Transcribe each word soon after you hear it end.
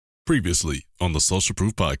Previously on the Social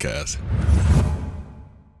Proof Podcast.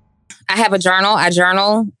 I have a journal. I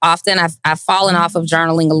journal often. I've fallen off of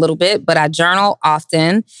journaling a little bit, but I journal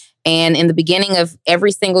often. And in the beginning of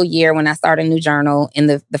every single year when I start a new journal, in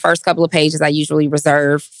the first couple of pages, I usually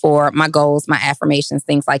reserve for my goals, my affirmations,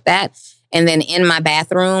 things like that. And then in my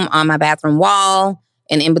bathroom, on my bathroom wall,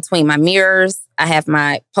 and in between my mirrors, I have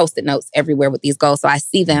my Post-it notes everywhere with these goals. So I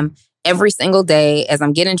see them every single day as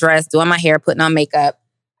I'm getting dressed, doing my hair, putting on makeup.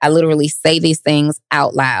 I literally say these things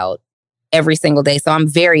out loud every single day. So I'm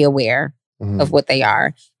very aware of what they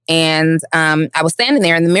are. And I was standing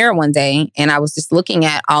there in the mirror one day and I was just looking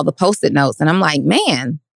at all the Post-it notes and I'm like,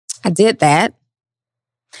 man, I did that.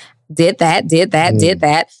 Did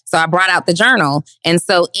that. So I brought out the journal. And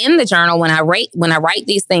so in the journal, when I write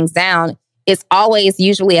these things down, it's always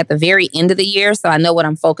usually at the very end of the year. So I know what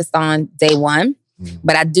I'm focused on day one.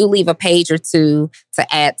 But I do leave a page or two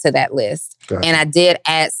to add to that list. And I did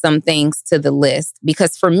add some things to the list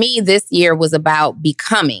because for me, this year was about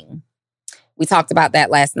becoming. We talked about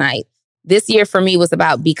that last night. This year for me was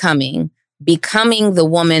about becoming the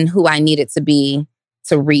woman who I needed to be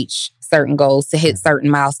to reach certain goals, to hit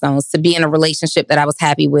certain milestones, to be in a relationship that I was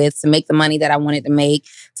happy with, to make the money that I wanted to make,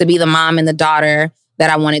 to be the mom and the daughter that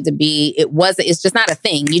I wanted to be. It's just not a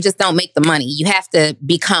thing. You just don't make the money. You have to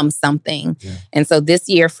become something. Yeah. And so this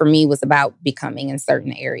year for me was about becoming in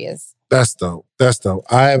certain areas. That's dope.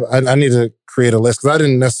 I need to create a list because I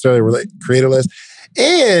didn't necessarily create a list.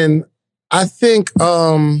 And I think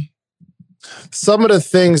some of the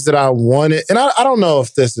things that I wanted, and I don't know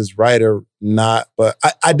if this is right or not, but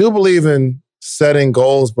I do believe in setting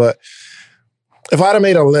goals. But if I'd have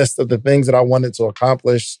made a list of the things that I wanted to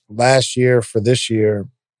accomplish last year for this year,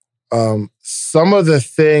 some of the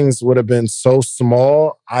things would have been so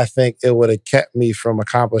small, I think it would have kept me from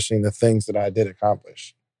accomplishing the things that I did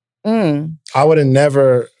accomplish. I would have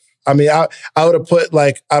never, I would have put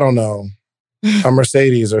a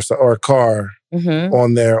Mercedes or a car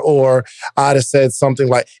on there, or I'd have said something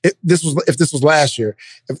like, if this was last year,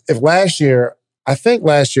 if last year, I think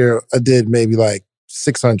last year I did maybe like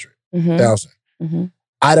 600,000.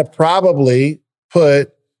 I'd have probably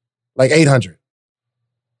put like 800.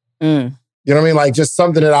 You know what I mean? Like just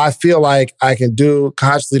something that I feel like I can do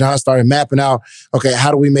consciously. Now I started mapping out, okay, how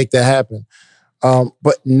do we make that happen?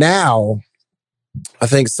 But now I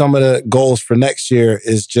think some of the goals for next year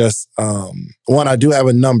is just, one, I do have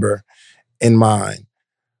a number in mind,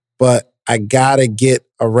 but I gotta get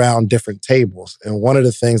around different tables. And one of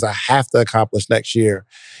the things I have to accomplish next year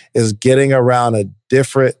is getting around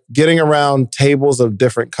tables of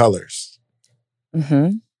different colors.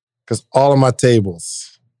 Because all of my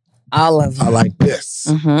tables, all of them, are like this.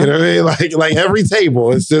 You know what I mean? Like every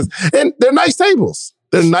table is just, and they're nice tables.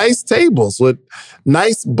 They're nice tables with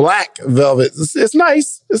nice black velvet. It's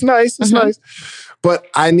nice. It's nice. But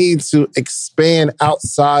I need to expand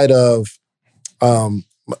outside of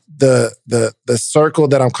the circle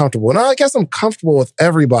that I'm comfortable with. And I guess I'm comfortable with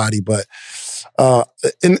everybody, but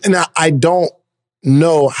and I don't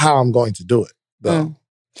know how I'm going to do it, though.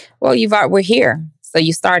 Well, we're here. So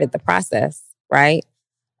you started the process, right?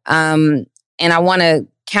 And I want to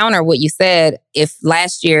counter what you said. If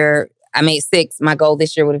last year I made 6, my goal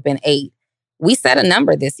this year would have been 8. We set a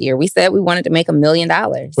number this year. We said we wanted to make $1 million.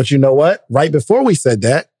 But you know what? Right before we said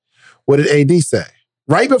that, what did AD say?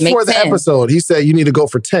 Right before the episode, he said you need to go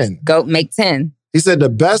for 10. Go make 10. He said the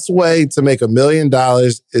best way to make $1 million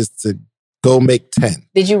is to go make 10.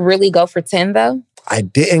 Did you really go for 10 though? I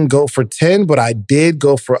didn't go for 10, but I did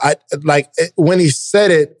go for, when he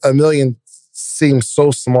said it, $1 million seemed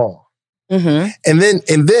so small. And then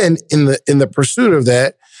in the pursuit of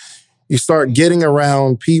that, you start getting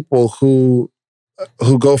around people who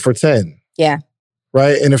go for 10. Yeah.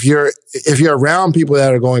 Right? And if you're around people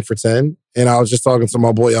that are going for 10, and I was just talking to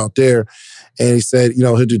my boy out there, and he said,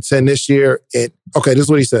 he'll do 10 this year. And okay, this is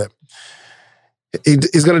what he said.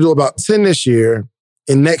 He's going to do about 10 this year,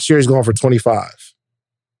 and next year he's going for 25.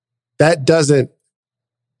 Not that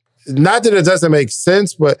it doesn't make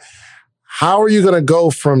sense, but how are you going to go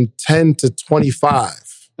from 10 to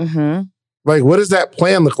 25? Like, what does that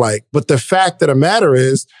plan look like? But the fact of the matter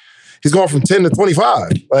is, he's going from 10 to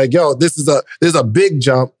 25. Like, this is a big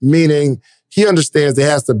jump, meaning he understands there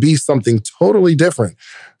has to be something totally different.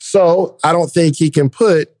 So I don't think he can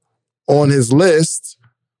put on his list,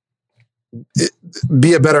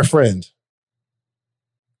 be a better friend.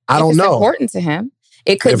 I don't know. It's important to him.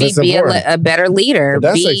 It could be a better leader.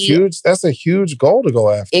 But that's a huge goal to go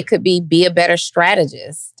after. It could be a better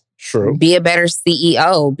strategist. True. Be a better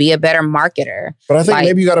CEO. Be a better marketer. But I think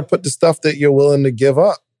maybe you got to put the stuff that you're willing to give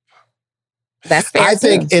up. That's fair. I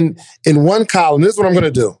think in one column, this is what I'm going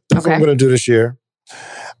to do. That's what I'm going to do this year.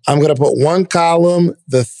 I'm going to put one column,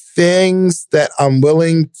 the things that I'm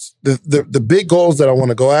willing, the big goals that I want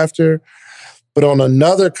to go after, but on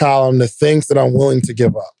another column, the things that I'm willing to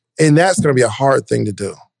give up. And that's going to be a hard thing to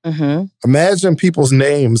do. Mm-hmm. Imagine people's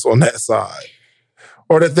names on that side.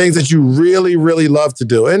 Or the things that you really, really love to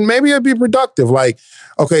do. And maybe it'd be productive. Like,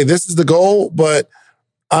 okay, this is the goal, but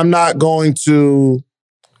I'm not going to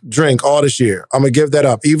drink all this year. I'm going to give that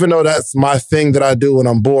up. Even though that's my thing that I do when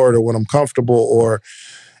I'm bored or when I'm comfortable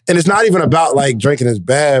and it's not even about like drinking is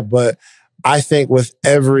bad, but I think with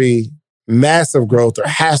every massive growth, there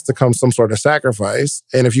has to come some sort of sacrifice.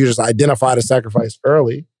 And if you just identify the sacrifice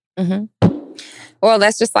early. Mm-hmm. Well,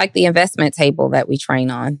 that's just like the investment table that we train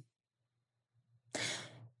on.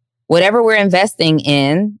 Whatever we're investing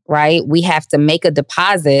in, right, we have to make a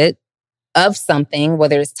deposit of something,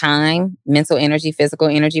 whether it's time, mental energy, physical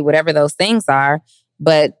energy, whatever those things are.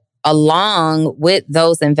 But along with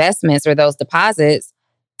those investments or those deposits,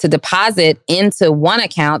 to deposit into one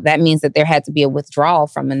account, that means that there had to be a withdrawal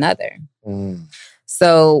from another. Mm.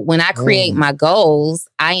 So when I create my goals,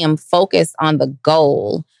 I am focused on the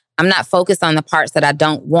goal. I'm not focused on the parts that I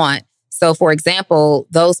don't want. So for example,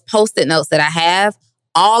 those Post-it notes that I have,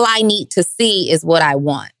 all I need to see is what I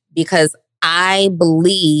want because I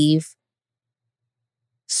believe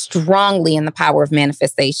strongly in the power of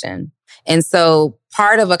manifestation. And so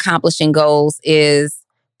part of accomplishing goals is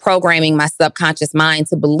programming my subconscious mind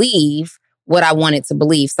to believe what I want it to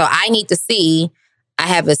believe. So I need to see I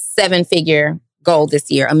have a 7-figure goal this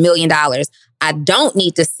year, $1 million. I don't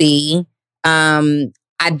need to see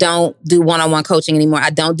I don't do one-on-one coaching anymore. I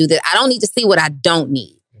don't do that. I don't need to see what I don't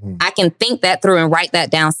need. I can think that through and write that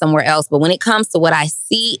down somewhere else. But when it comes to what I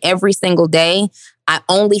see every single day, I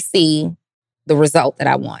only see the result that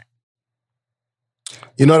I want.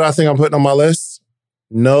 You know what I think I'm putting on my list?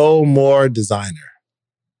 No more designer.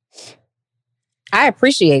 I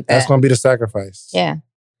appreciate that. That's going to be the sacrifice. Yeah.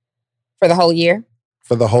 For the whole year?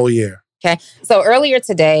 For the whole year. Okay. So earlier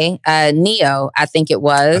today, Neo, I think it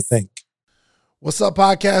was. What's up,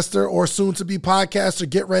 podcaster or soon-to-be podcaster?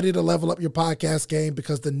 Get ready to level up your podcast game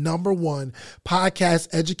because the #1 podcast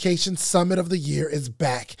education summit of the year is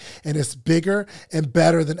back, and it's bigger and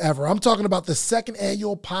better than ever. I'm talking about the 2nd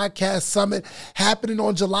annual podcast summit happening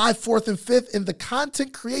on July 4th and 5th in the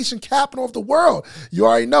content creation capital of the world. You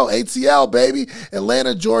already know, ATL, baby.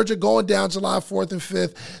 Atlanta, Georgia, going down July 4th and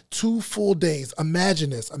 5th. 2 full days. Imagine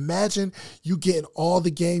this. Imagine you getting all the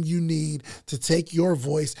game you need to take your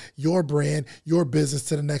voice, your brand, your business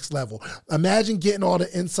to the next level. Imagine getting all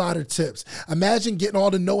the insider tips. Imagine getting all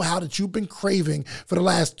the know-how that you've been craving for the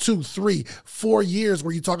last 2, 3, 4 years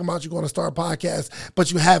where you're talking about you're going to start a podcast, but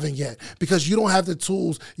you haven't yet because you don't have the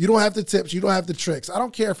tools, you don't have the tips, you don't have the tricks. I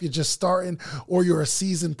don't care if you're just starting or you're a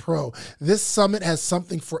seasoned pro. This summit has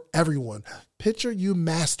something for everyone. Picture you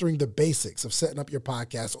mastering the basics of setting up your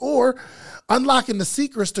podcast or unlocking the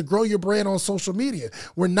secrets to grow your brand on social media.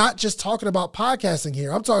 We're not just talking about podcasting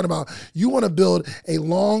here. I'm talking about you want to build a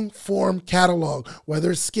long-form catalog,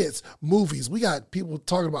 whether it's skits, movies. We got people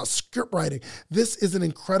talking about script writing. This is an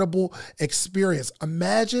incredible experience.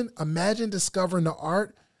 Imagine discovering the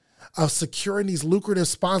art of securing these lucrative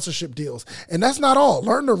sponsorship deals. And that's not all.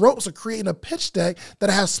 Learn the ropes of creating a pitch deck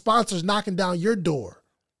that has sponsors knocking down your door.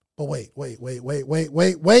 But wait.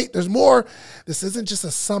 There's more. This isn't just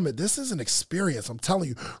a summit. This is an experience. I'm telling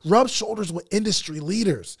you. Rub shoulders with industry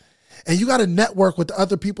leaders. And you got to network with the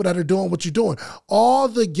other people that are doing what you're doing. All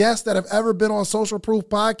the guests that have ever been on Social Proof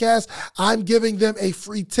Podcast, I'm giving them a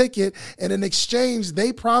free ticket. And in exchange,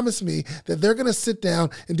 they promise me that they're going to sit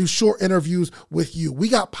down and do short interviews with you. We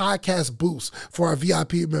got podcast booths for our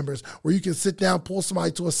VIP members where you can sit down, pull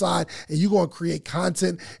somebody to a side, and you're going to create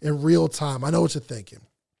content in real time. I know what you're thinking.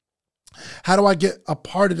 How do I get a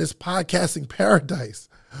part of this podcasting paradise?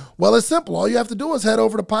 Well, it's simple. All you have to do is head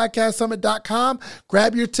over to podcastsummit.com,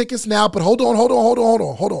 grab your tickets now. But hold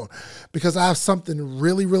on. Because I have something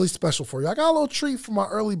really, really special for you. I got a little treat for my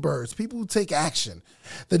early birds, people who take action.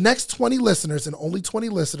 The next 20 listeners and only 20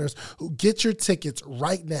 listeners who get your tickets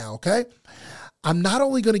right now, okay? I'm not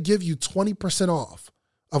only going to give you 20% off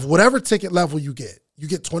of whatever ticket level you get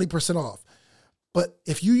 20% off. But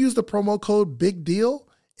if you use the promo code Big Deal,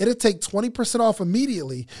 it'll take 20% off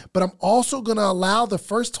immediately, but I'm also going to allow the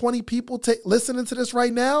first 20 people listening to this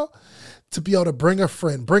right now to be able to bring a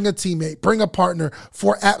friend, bring a teammate, bring a partner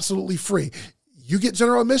for absolutely free. You get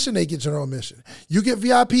general admission, they get general admission. You get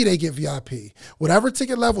VIP, they get VIP. Whatever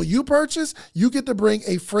ticket level you purchase, you get to bring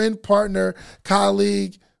a friend, partner,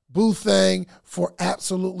 colleague, boo thing for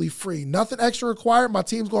absolutely free. Nothing extra required. My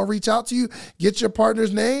team's going to reach out to you, get your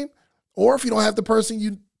partner's name, or if you don't have the person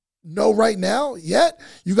you know right now yet,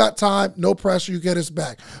 you got time, no pressure, you get us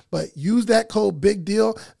back. But use that code Big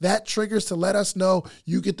Deal. That triggers to let us know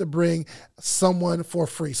you get to bring someone for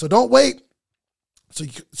free. So don't wait. So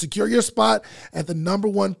secure your spot at the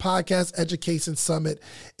 #1 podcast education summit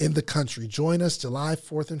in the country. Join us July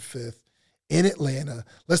 4th and 5th in Atlanta.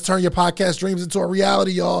 Let's turn your podcast dreams into a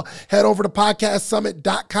reality, y'all. Head over to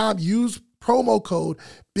podcastsummit.com. Use promo code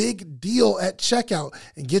Big Deal at checkout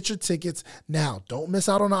and get your tickets now. Don't miss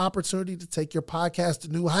out on the opportunity to take your podcast to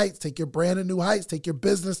new heights, take your brand to new heights, take your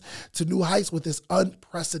business to new heights with this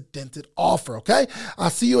unprecedented offer, okay? I'll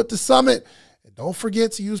see you at the summit. And don't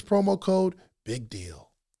forget to use promo code Big Deal.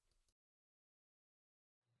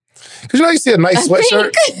 Because you see a nice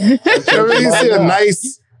sweatshirt. You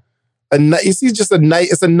see it's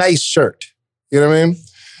a nice shirt. You know what I mean?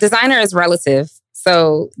 Designer is relative.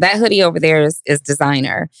 So that hoodie over there is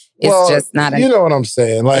designer. It's just not you know what I'm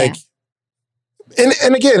saying? Like,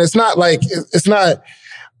 and again, it's not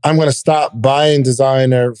I'm going to stop buying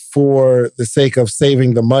designer for the sake of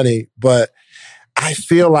saving the money. But I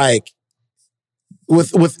feel like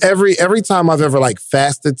with every time I've ever like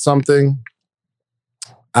fasted something,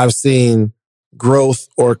 I've seen growth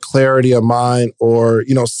or clarity of mind or,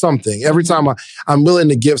 something. Every time I'm willing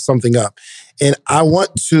to give something up. And I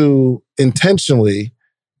want to intentionally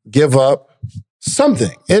give up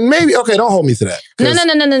something. And maybe, okay, don't hold me to that.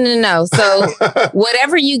 No. So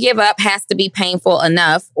whatever you give up has to be painful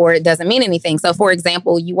enough or it doesn't mean anything. So for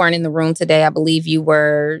example, you weren't in the room today. I believe you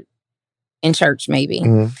were in church maybe.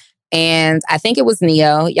 Mm-hmm. And I think it was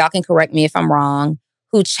Neo, y'all can correct me if I'm wrong,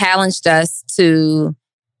 who challenged us to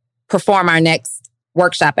perform our next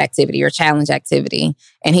workshop activity or challenge activity.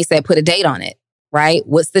 And he said, put a date on it, right?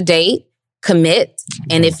 What's the date? Commit.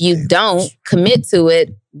 And if you don't commit to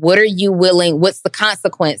it, what's the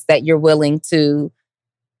consequence that you're willing to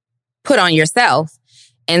put on yourself?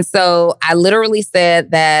 And so I literally said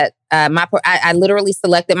that I literally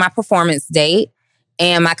selected my performance date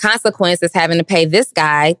and my consequence is having to pay this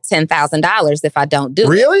guy $10,000 if I don't do it.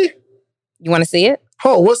 Really? You want to see it?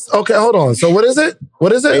 Oh, okay, hold on. So what is it?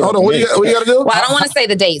 Hold on, what do you got to do? Well, I don't want to say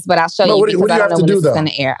the dates, but I'll show you because I don't know when this is going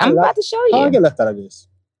to air. I'm about to show you. How did I get left out of this?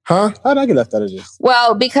 Huh? How did I get left out of this?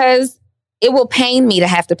 Well, because it will pain me to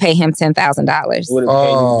have to pay him $10,000. Would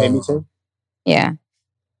it pay me too? Yeah.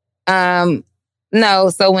 No,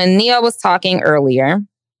 so when Neo was talking earlier,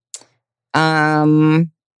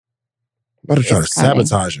 I'm about to try to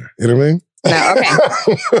sabotage her. You know what I mean? No,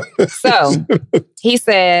 okay. So he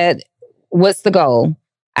said, what's the goal?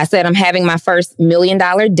 I said, I'm having my first $1 million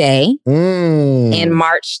day in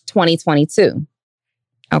March 2022.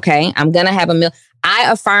 Okay. I'm going to have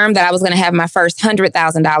I affirmed that I was going to have my first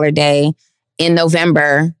 $100,000 day in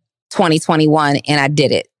November 2021. And I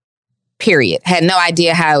did it. Period. Had no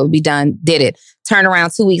idea how it would be done. Did it. Turned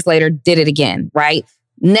around 2 weeks later, did it again. Right.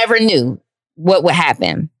 Never knew what would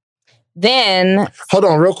happen. Then. Hold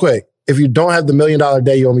on real quick. If you don't have the $1 million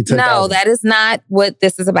day, you owe me $10,000. No, that is not what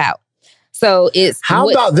this is about. So it's. How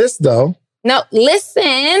about this though? No,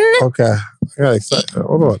 listen. Okay. I got excited.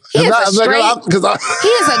 Hold on. He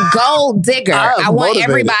is a gold digger. I want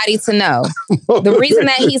everybody to know. The reason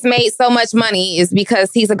that he's made so much money is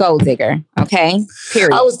because he's a gold digger. Okay?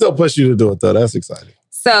 Period. I would still push you to do it though. That's exciting.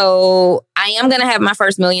 So I am going to have my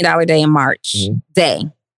first $1 million day in March. Day,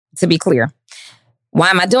 to be clear. Why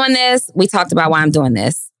am I doing this? We talked about why I'm doing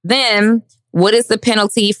this. Then, what is the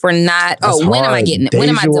penalty for not... when am I getting it? When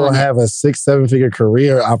am I doing it? I have a 6-7-figure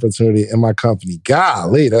career opportunity in my company.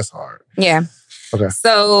 Golly, that's hard. Yeah. Okay.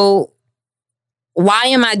 So why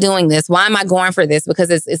am I doing this? Why am I going for this? Because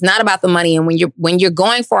it's not about the money. And when you're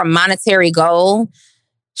going for a monetary goal,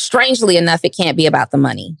 strangely enough, it can't be about the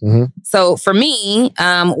money. Mm-hmm. So for me,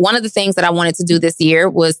 one of the things that I wanted to do this year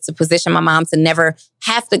was to position my mom to never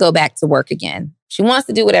have to go back to work again. She wants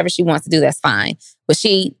to do whatever she wants to do. That's fine. But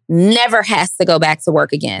she never has to go back to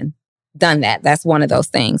work again. Done that. That's one of those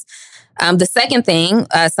things. The second thing,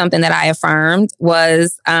 something that I affirmed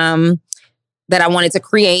was that I wanted to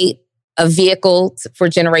create a vehicle for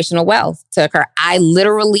generational wealth to occur. I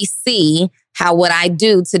literally see how what I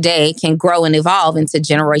do today can grow and evolve into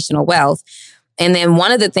generational wealth. And then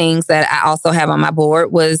one of the things that I also have on my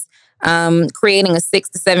board was creating a 6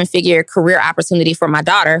 to 7 figure career opportunity for my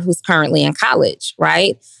daughter who's currently in college,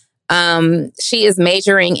 right? She is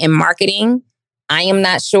majoring in marketing. I am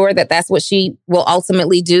not sure that that's what she will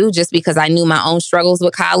ultimately do just because I knew my own struggles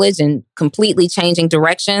with college and completely changing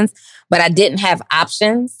directions, but I didn't have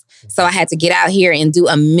options. So I had to get out here and do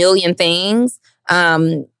a million things.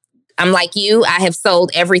 I'm like you. I have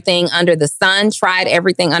sold everything under the sun, tried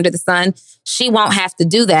everything under the sun. She won't have to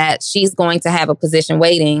do that. She's going to have a position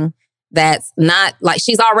waiting that's not like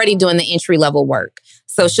she's already doing the entry level work.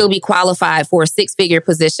 So she'll be qualified for a 6-figure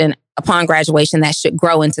position upon graduation that should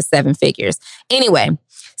grow into 7 figures. Anyway,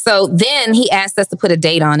 so then he asked us to put a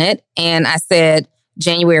date on it. And I said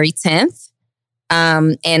January 10th.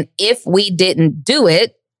 And if we didn't do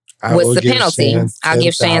it, what's the penalty? I'll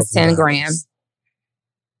give Chance 10 grand.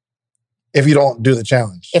 If you don't do the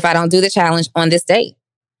challenge. If I don't do the challenge on this date.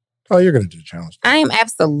 Oh, you're going to do the challenge. I am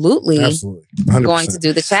absolutely 100%. going to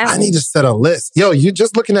do the challenge. I need to set a list. Yo, you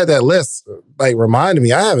just looking at that list, like reminded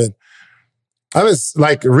me, I haven't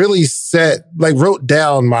like really wrote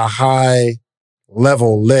down my high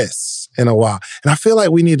level lists in a while. And I feel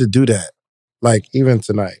like we need to do that. Like even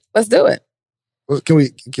tonight. Let's do it.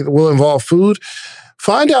 We'll involve food.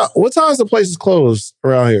 Find out what times the place is closed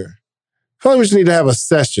around here. I feel like we just need to have a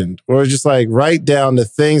session or just like write down the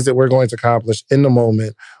things that we're going to accomplish in the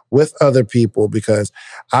moment with other people, because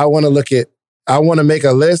I want to make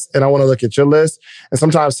a list and I want to look at your list. And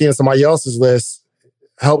sometimes seeing somebody else's list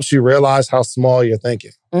helps you realize how small you're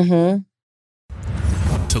thinking. Mm-hmm.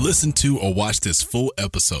 To listen to or watch this full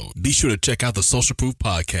episode, be sure to check out the Social Proof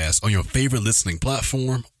Podcast on your favorite listening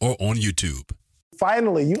platform or on YouTube.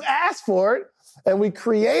 Finally, you asked for it, and we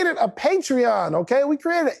created a Patreon, okay? We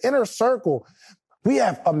created an inner circle. We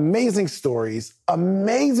have amazing stories,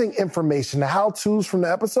 amazing information, how-tos from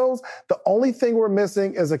the episodes. The only thing we're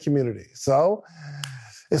missing is a community. So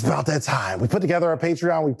it's about that time. We put together a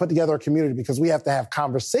Patreon, we put together a community because we have to have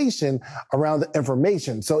conversation around the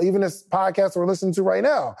information. So even this podcast we're listening to right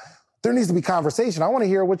now, there needs to be conversation. I want to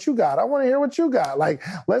hear what you got. Like,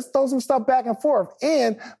 let's throw some stuff back and forth.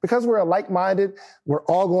 And because we're like-minded, we're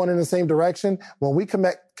all going in the same direction. When we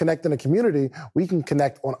connect in a community, we can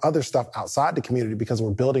connect on other stuff outside the community because we're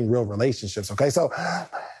building real relationships, okay? So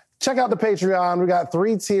check out the Patreon. We got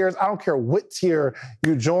 3 tiers. I don't care what tier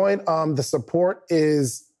you join. The support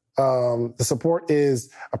is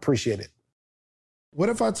appreciated. What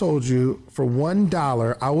if I told you for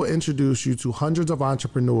 $1, I will introduce you to hundreds of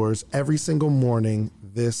entrepreneurs every single morning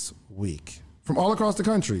this week? From all across the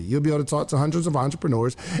country, you'll be able to talk to hundreds of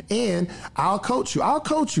entrepreneurs, and I'll coach you. I'll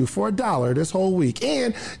coach you for $1 this whole week,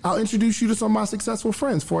 and I'll introduce you to some of my successful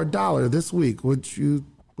friends for $1 this week. Would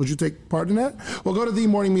you take part in that? Well, go to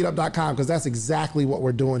themorningmeetup.com because that's exactly what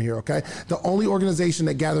we're doing here, okay? The only organization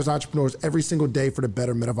that gathers entrepreneurs every single day for the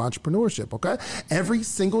betterment of entrepreneurship, okay? Every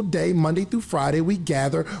single day, Monday through Friday, we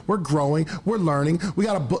gather, we're growing, we're learning. We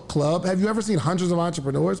got a book club. Have you ever seen hundreds of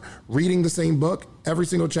entrepreneurs reading the same book every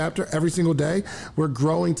single chapter, every single day? We're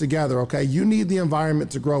growing together, okay? You need the environment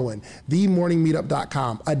to grow in.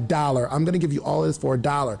 Themorningmeetup.com, $1. I'm gonna give you all of this for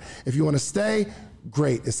 $1. If you wanna stay,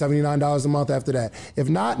 great. It's $79 a month after that. If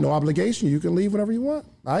not, no obligation. You can leave whenever you want.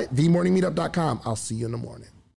 All right? Themorningmeetup.com. I'll see you in the morning.